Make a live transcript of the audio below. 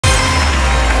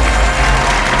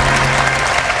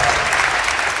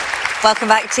Welcome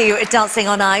back to Dancing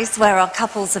on Ice, where our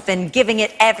couples have been giving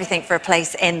it everything for a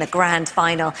place in the grand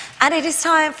final. And it is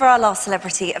time for our last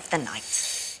celebrity of the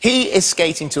night. He is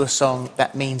skating to a song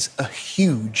that means a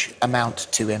huge amount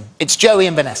to him. It's Joey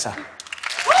and Vanessa.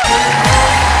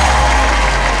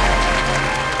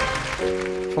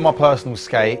 For my personal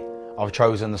skate, I've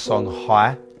chosen the song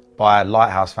High by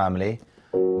Lighthouse family.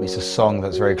 It's a song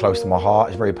that's very close to my heart,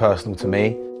 it's very personal to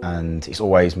me, and it's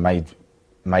always made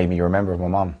me remember my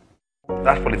mum.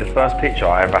 That's probably the first picture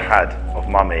I ever had of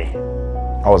Mummy.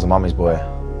 I was a mummy's boy.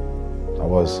 I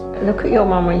was. Look at your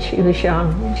mum when she was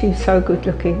young. She was so good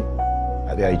looking.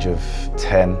 At the age of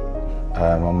 10,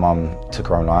 my mum took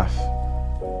her own life.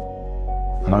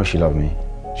 I know she loved me.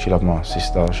 She loved my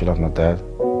sister, she loved my dad.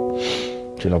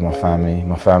 She loved my family.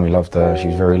 My family loved her. She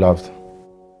was very loved.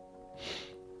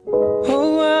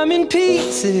 Oh, I'm in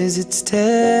pieces, it's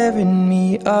tearing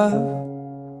me up.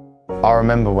 I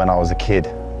remember when I was a kid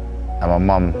and my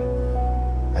mum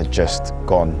had just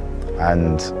gone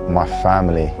and my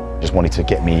family just wanted to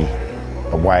get me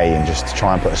away and just to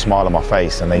try and put a smile on my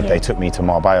face, and they took me to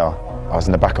Marbella. I was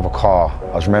in the back of a car.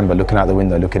 I just remember looking out the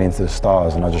window, looking into the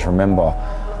stars, and I just remember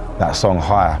that song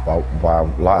High by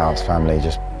Lighthouse family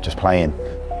just playing.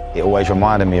 It always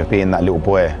reminded me of being that little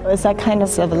boy. It's that kind of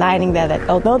silver lining there that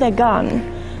although they're gone,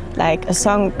 like a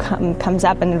song comes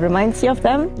up and it reminds you of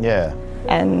them. Yeah.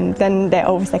 And then they're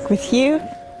always like with you.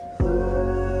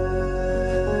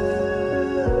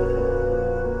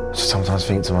 Sometimes I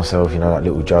think to myself, you know, that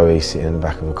little Joey sitting in the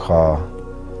back of a car,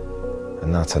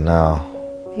 and now to now.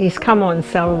 He's come on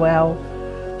so well,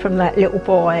 from that little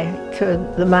boy to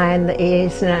the man that he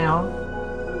is now.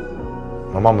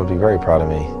 My mum would be very proud of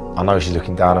me. I know she's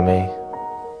looking down on me,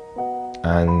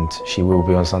 and she will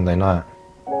be on Sunday night.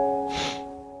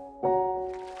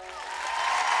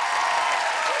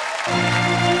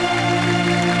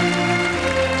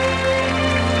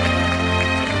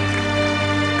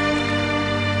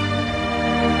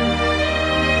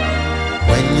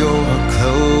 When you're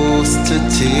close to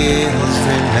tears,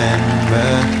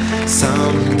 remember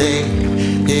someday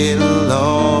it'll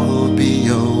all be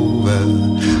over.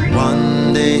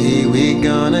 One day we're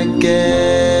gonna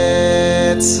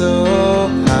get so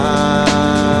high.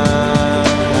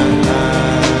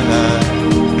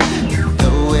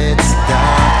 Though it's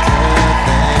darker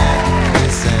than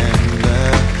December,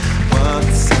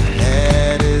 what's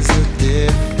ahead is a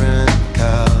different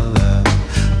color.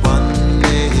 One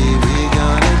day we're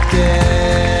gonna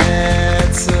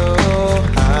get so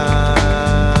high.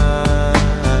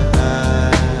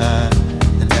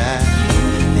 And at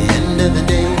the end of the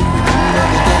day, remember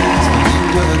the days when we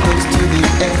were close to the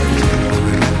edge.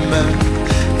 Remember,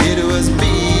 it was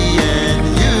me and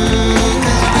you,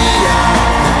 'cause we are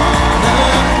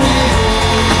gonna be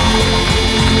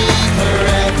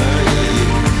forever, you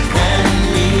and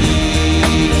me.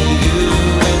 You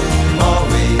will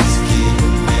always keep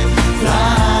me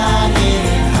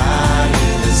flying high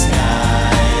in the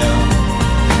sky of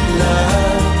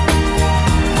love,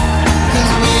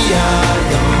 'cause we are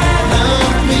gonna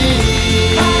be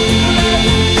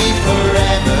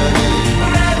forever, you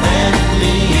and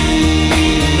me.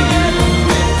 You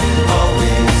will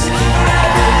always keep me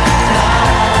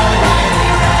flying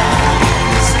high in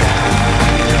the sky of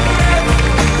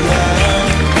love.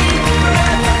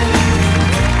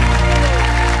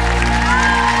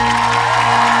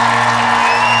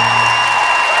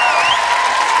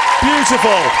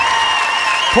 Beautiful,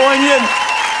 poignant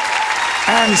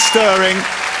and stirring.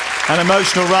 An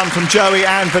emotional run from Joey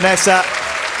and Vanessa.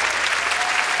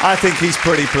 I think he's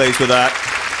pretty pleased with that.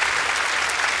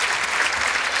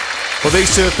 Well,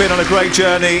 these two have been on a great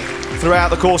journey throughout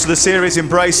the course of the series,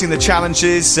 embracing the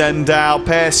challenges, and our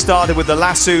pair started with the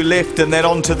lasso lift and then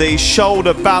onto the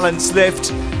shoulder balance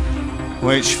lift,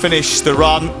 which finished the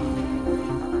run.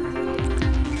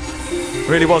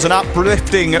 Really was an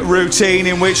uplifting routine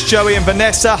in which Joey and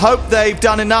Vanessa hope they've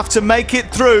done enough to make it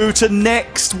through to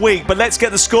next week. But let's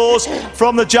get the scores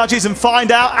from the judges and find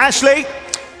out. Ashley?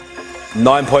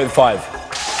 9.5.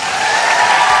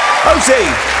 Ozzy?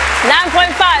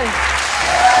 9.5.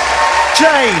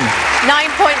 Jane?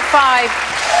 9.5.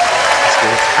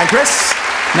 And Chris?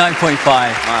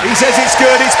 9.5. He says it's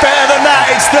good, it's better than that.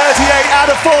 It's 38 out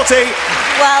of 40.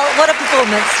 Well, what a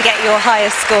performance to get your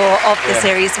highest score of the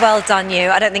series. Well done,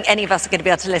 you. I don't think any of us are going to be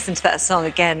able to listen to that song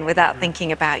again without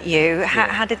thinking about you.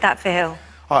 How did that feel?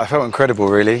 Oh, it felt incredible,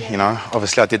 really. You know,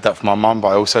 obviously I did that for my mum, but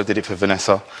I also did it for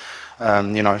Vanessa.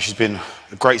 You know, she's been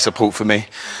a great support for me,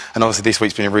 and obviously this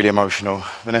week's been really emotional.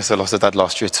 Vanessa lost her dad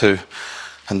last year too,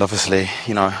 and obviously,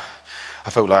 you know, I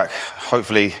felt like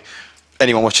hopefully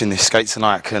anyone watching this skate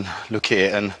tonight can look at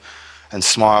it and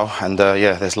smile, and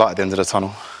yeah, there's light at the end of the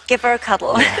tunnel. Give her a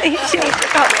cuddle. She needs a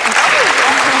cuddle.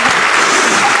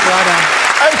 Well done.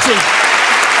 Oti.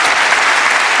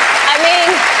 I mean,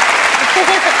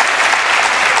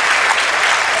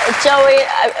 Joey,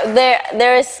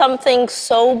 there is something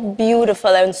so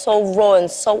beautiful and so raw and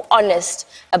so honest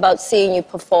about seeing you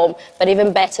perform, but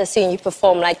even better seeing you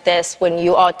perform like this when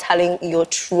you are telling your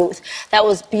truth. That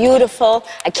was beautiful.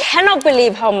 I cannot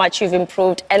believe how much you've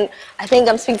improved, and I think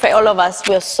I'm speaking for all of us.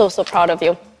 We're so, so proud of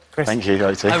you. Chris. Thank you,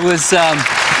 Oti. I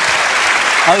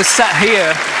was sat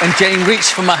here and Jane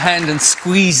reached for my hand and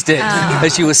squeezed it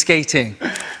as you were skating.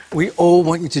 We all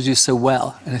want you to do so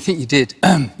well, and I think you did.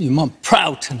 Your mum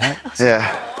proud tonight. Yeah,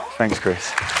 thanks,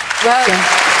 Chris. Well,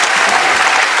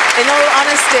 in all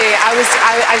honesty,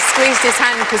 I squeezed his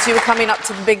hand because you were coming up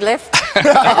to the big lift. And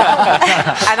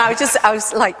I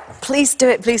was like, please do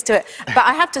it, please do it. But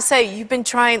I have to say, you've been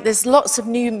trying, there's lots of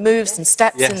new moves and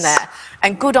steps in there.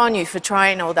 And good on you for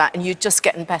trying all that, and you're just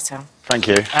getting better. Thank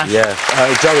you. Yeah.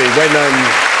 Joey,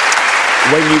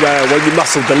 when you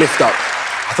muscled the lift up,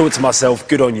 I thought to myself,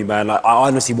 good on you, man. Like, I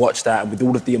honestly watched that, and with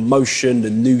all of the emotion, the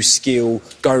new skill,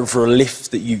 going for a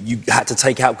lift that you had to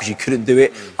take out because you couldn't do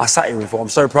it, I sat here and thought, I'm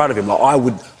so proud of him. Like,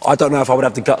 I don't know if I would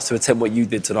have the guts to attempt what you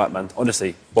did tonight, man.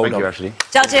 Honestly, well done. Thank you, Ashley.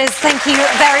 Judges, thank you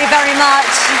very, very much.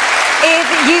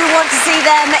 If you want to see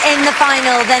them in the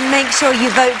final, then make sure you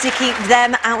vote to keep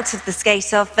them out of the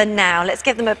skate-off for now. Let's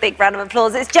give them a big round of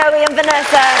applause. It's Joey and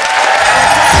Vanessa.